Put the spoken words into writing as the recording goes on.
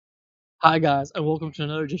Hi guys, and welcome to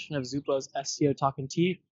another edition of Zuplow's SEO Talking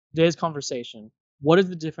Tea. Today's conversation: what is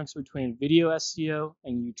the difference between video SEO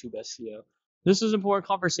and YouTube SEO? This is an important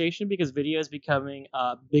conversation because video is becoming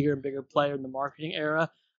a bigger and bigger player in the marketing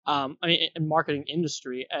era, in marketing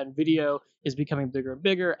industry, and video is becoming bigger and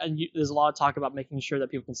bigger. And there's a lot of talk about making sure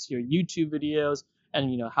that people can see your YouTube videos,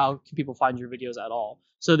 and how can people find your videos at all.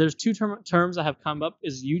 So there's two terms that have come up: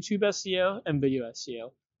 is YouTube SEO and video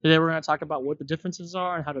SEO. Today we're going to talk about what the differences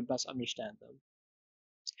are and how to best understand them.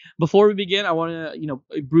 Before we begin, I want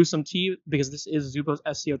to brew some tea because this is Zupo's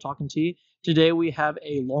SEO Talking Tea. Today we have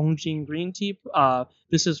a Longines green tea.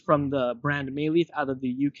 This is from the brand Mayleaf out of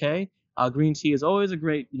the UK. Green tea is always a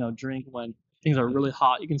great drink when things are really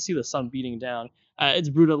hot. You can see the sun beating down. It's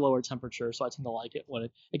brewed at a lower temperature, so I tend to like it when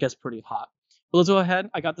it gets pretty hot. But let's go ahead.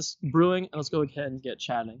 I got this brewing, and let's go ahead and get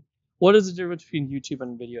chatting. What is the difference between YouTube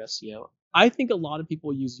and video SEO? I think a lot of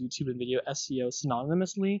people use YouTube and video SEO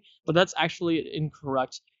synonymously, but that's actually an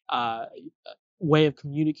incorrect way of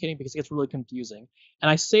communicating because it gets really confusing. And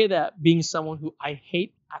I say that being someone who I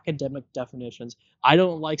hate academic definitions. I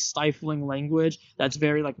don't like stifling language that's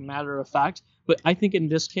very matter of fact. But I think in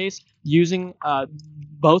this case, using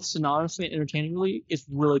both synonymously and interchangeably is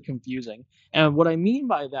really confusing. And what I mean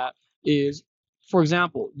by that is, for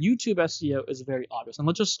example, YouTube SEO is very obvious. And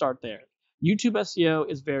let's just start there. YouTube SEO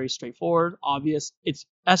is very straightforward, obvious. It's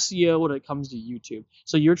SEO when it comes to YouTube.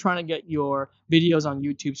 So you're trying to get your videos on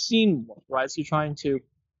YouTube seen more, right? So you're trying to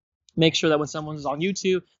make sure that when someone's on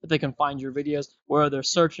YouTube, that they can find your videos, whether they're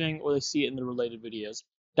searching or they see it in the related videos.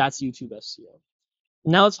 That's YouTube SEO.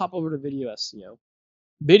 Now let's hop over to video SEO.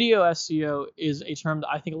 Video SEO is a term that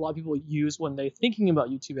I think a lot of people use when they're thinking about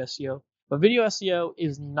YouTube SEO, but video SEO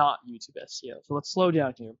is not YouTube SEO. So let's slow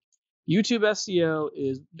down here. YouTube SEO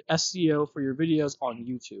is SEO for your videos on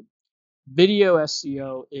YouTube. Video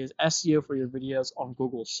SEO is SEO for your videos on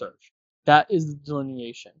Google search. That is the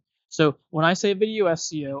delineation. So when I say video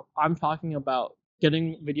SEO, I'm talking about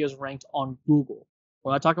getting videos ranked on Google.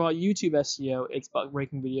 When I talk about YouTube SEO, it's about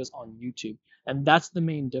ranking videos on YouTube. And that's the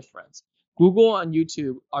main difference. Google and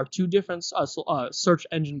YouTube are two different search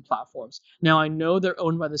engine platforms. Now, I know they're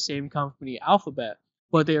owned by the same company, Alphabet,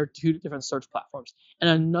 but they are two different search platforms. And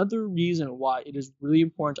another reason why it is really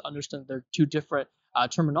important to understand they're two different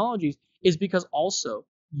terminologies is because also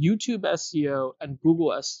YouTube SEO and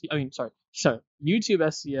YouTube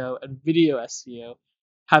SEO and video SEO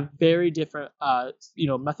have very different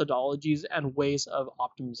methodologies and ways of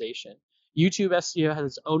optimization. YouTube SEO has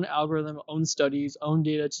its own algorithm, own studies, own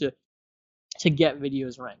data to get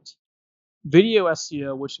videos ranked. Video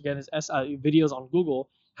SEO, which again is videos on Google,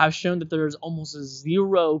 have shown that there is almost a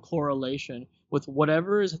zero correlation with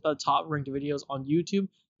whatever is the top ranked videos on YouTube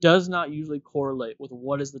does not usually correlate with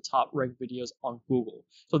what is the top ranked videos on Google.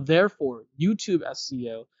 So therefore, YouTube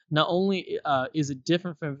SEO not only is it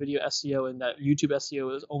different from video SEO in that YouTube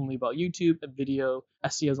SEO is only about YouTube and video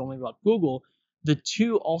SEO is only about Google, the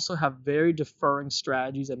two also have very differing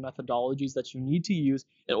strategies and methodologies that you need to use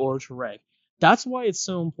in order to rank. That's why it's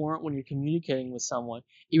so important when you're communicating with someone.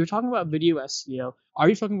 If you're talking about video SEO, are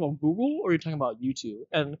you talking about Google or are you talking about YouTube?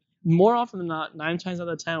 And more often than not, 9 times out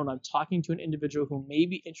of 10, when I'm talking to an individual who may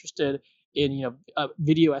be interested in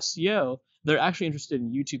video SEO, they're actually interested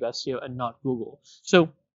in YouTube SEO and not Google. So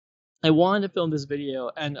I wanted to film this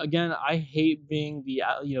video, and again, I hate being the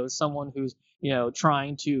someone who's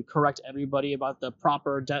trying to correct everybody about the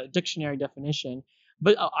proper dictionary definition.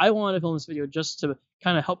 But I wanted to film this video just to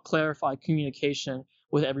kind of help clarify communication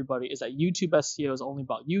with everybody, is that YouTube SEO is only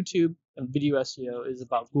about YouTube and video SEO is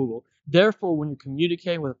about Google. Therefore, when you're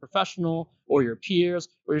communicating with a professional or your peers,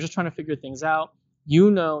 or you're just trying to figure things out, you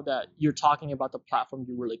know that you're talking about the platform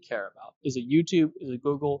you really care about. Is it YouTube? Is it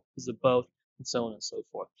Google? Is it both? And so on and so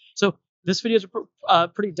forth. So this video is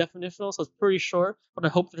pretty definitional, so it's pretty short, but I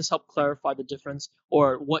hope this helped clarify the difference,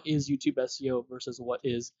 or what is YouTube SEO versus what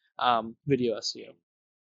is video SEO.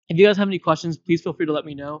 If you guys have any questions, please feel free to let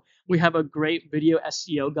me know. We have a great video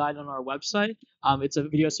SEO guide on our website. It's a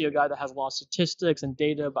video SEO guide that has a lot of statistics and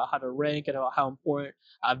data about how to rank and about how important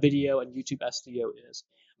video and YouTube SEO is.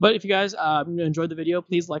 But if you guys enjoyed the video,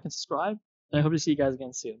 please like and subscribe. And I hope to see you guys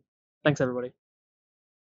again soon. Thanks, everybody.